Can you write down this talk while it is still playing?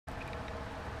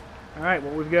Alright,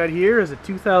 what we've got here is a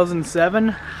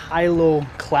 2007 HiLo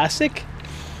Classic.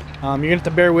 You're going to have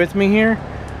to bear with me here.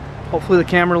 Hopefully the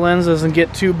camera lens doesn't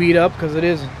get too beat up because it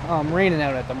is raining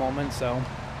out at the moment. So,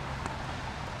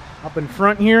 up in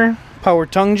front here, power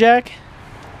tongue jack.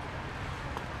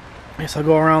 Guess I'll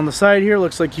go around the side here.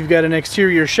 Looks like you've got an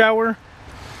exterior shower.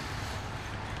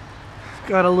 It's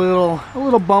got a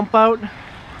little bump out.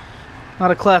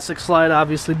 Not a classic slide,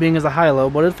 obviously, being as a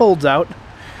HiLo, but it folds out.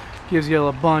 Gives you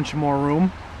a bunch more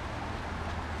room.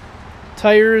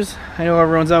 Tires, I know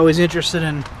everyone's always interested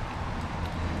in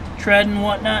tread and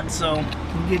whatnot, so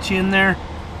we'll get you in there.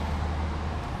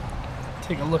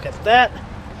 Take a look at that.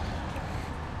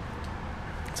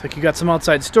 Looks like you got some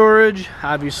outside storage,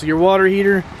 obviously your water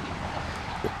heater.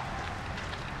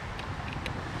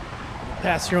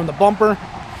 Pass here on the bumper.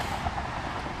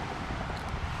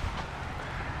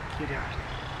 Get a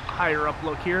higher up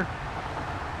look here.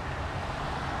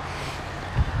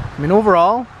 I mean,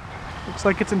 overall, looks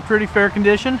like it's in pretty fair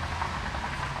condition.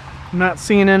 I'm not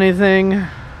seeing anything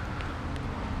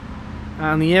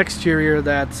on the exterior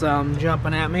that's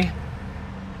jumping at me.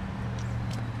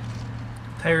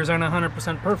 Tires aren't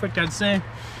 100% perfect, I'd say.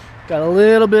 Got a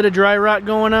little bit of dry rot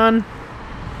going on.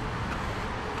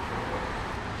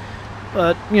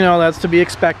 But, you know, that's to be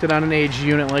expected on an aged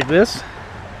unit like this.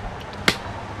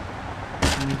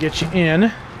 Let me get you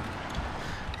in.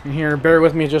 And here, bear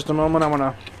with me just a moment. I'm going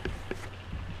to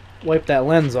wipe that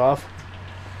lens off.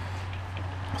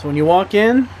 So when you walk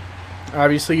in,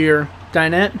 obviously your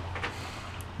dinette.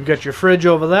 You've got your fridge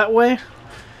over that way.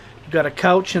 You've got a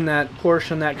couch in that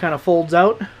portion that kind of folds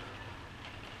out.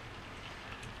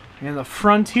 In the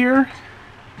front here,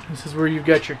 this is where you've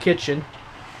got your kitchen.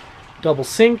 Double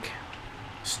sink,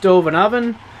 stove and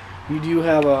oven. You do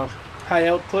have a high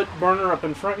output burner up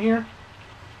in front here.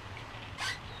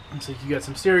 Looks like you got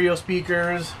some stereo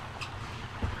speakers,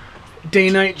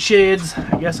 day-night shades.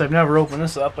 I guess I've never opened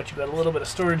this up, but you've got a little bit of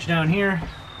storage down here.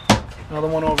 Another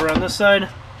one over on this side.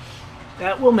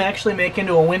 That will actually make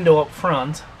into a window up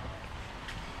front.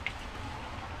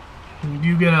 You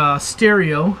do get a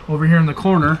stereo over here in the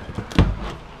corner.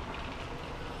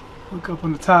 Look up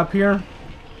on the top here.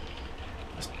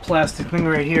 This plastic thing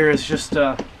right here is just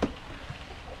over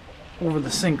the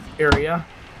sink area.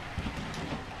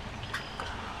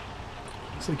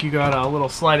 Looks like you got a little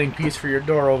sliding piece for your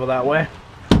door over that way.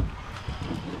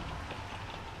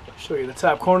 Show you the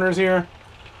top corners here.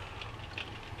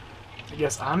 I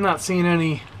guess I'm not seeing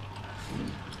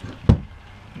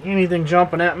anything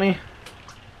jumping at me.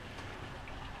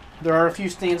 There are a few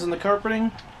stains in the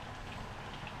carpeting.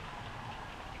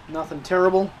 Nothing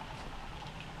terrible.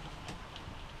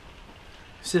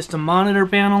 System monitor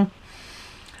panel.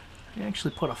 I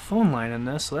actually put a phone line in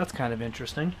this, so that's kind of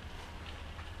interesting.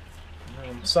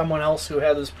 Someone else who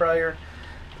had this prior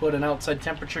put an outside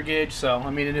temperature gauge, so I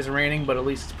mean it is raining, but at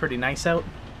least it's pretty nice out.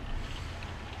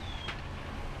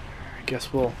 I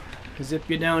guess we'll zip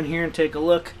you down here and take a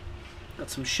look. Got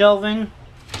some shelving.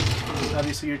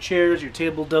 Obviously your chairs, your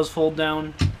table does fold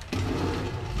down.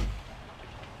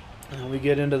 And we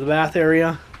get into the bath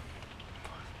area.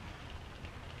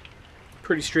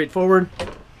 Pretty straightforward.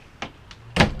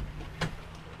 Got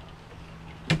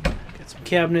some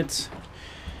cabinets.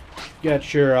 You've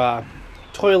got your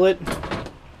toilet.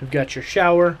 You've got your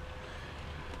shower.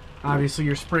 Obviously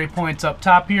your spray point's up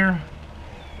top here.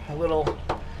 A little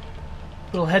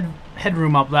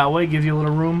headroom up that way, gives you a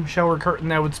little room. Shower curtain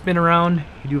that would spin around.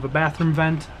 You do have a bathroom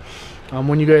vent.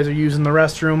 When you guys are using the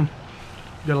restroom,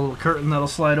 you got a little curtain that'll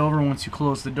slide over once you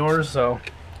close the doors, so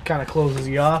it kind of closes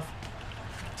you off.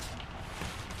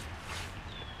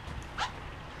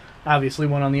 Obviously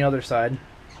one on the other side.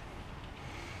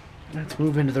 Let's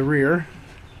move into the rear.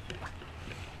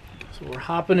 So we're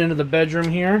hopping into the bedroom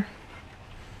here.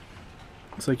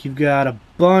 Looks like you've got a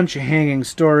bunch of hanging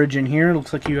storage in here.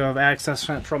 Looks like you have access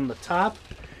from the top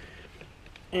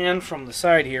and from the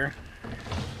side here.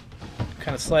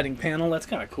 Kind of sliding panel. That's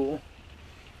kind of cool.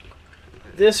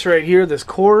 This right here, this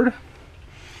cord,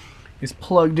 is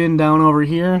plugged in down over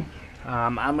here.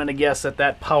 I'm going to guess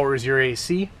that powers your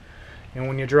AC. And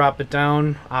when you drop it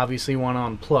down, obviously you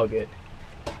want to unplug it.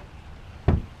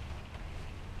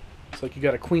 Looks like you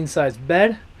got a queen size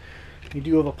bed. You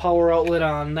do have a power outlet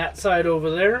on that side over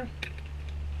there.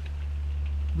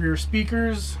 Rear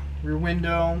speakers, rear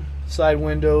window, side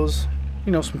windows,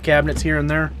 you know, some cabinets here and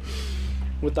there.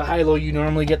 With the HiLo, you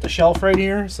normally get the shelf right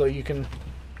here, so you can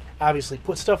obviously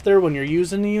put stuff there when you're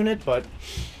using the unit, but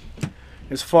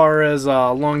as far as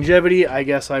longevity, I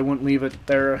guess I wouldn't leave it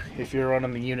there if you're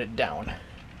running the unit down.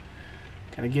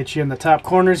 Kind of get you in the top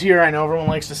corners here. I know everyone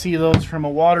likes to see those from a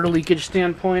water leakage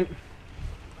standpoint.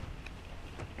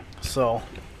 So,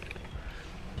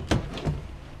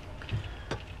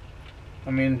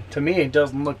 I mean, to me it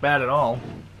doesn't look bad at all.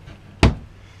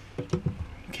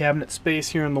 Cabinet space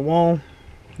here in the wall.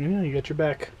 Yeah, you got your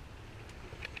back.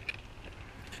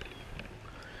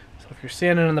 So if you're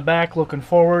standing in the back looking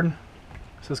forward,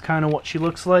 this is kind of what she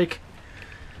looks like.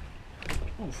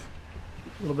 Oof.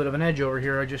 A little bit of an edge over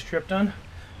here I just tripped on.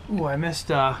 Ooh, I missed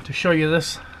to show you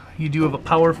this. You do have a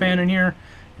power fan in here,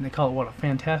 and they call it what, a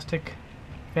fantastic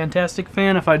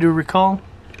fan, if I do recall.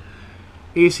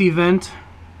 AC vent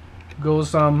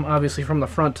goes obviously from the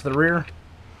front to the rear.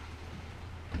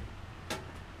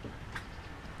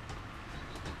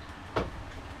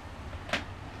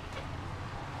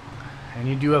 And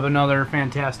you do have another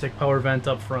fantastic power vent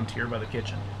up front here by the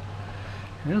kitchen.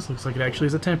 And this looks like it actually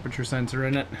has a temperature sensor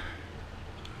in it.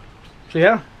 So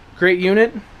yeah, great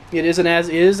unit. It isn't as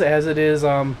it is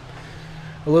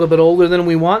a little bit older than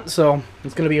we want, so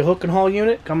it's going to be a hook and haul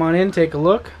unit. Come on in, take a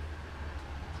look,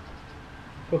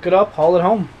 hook it up, haul it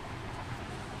home.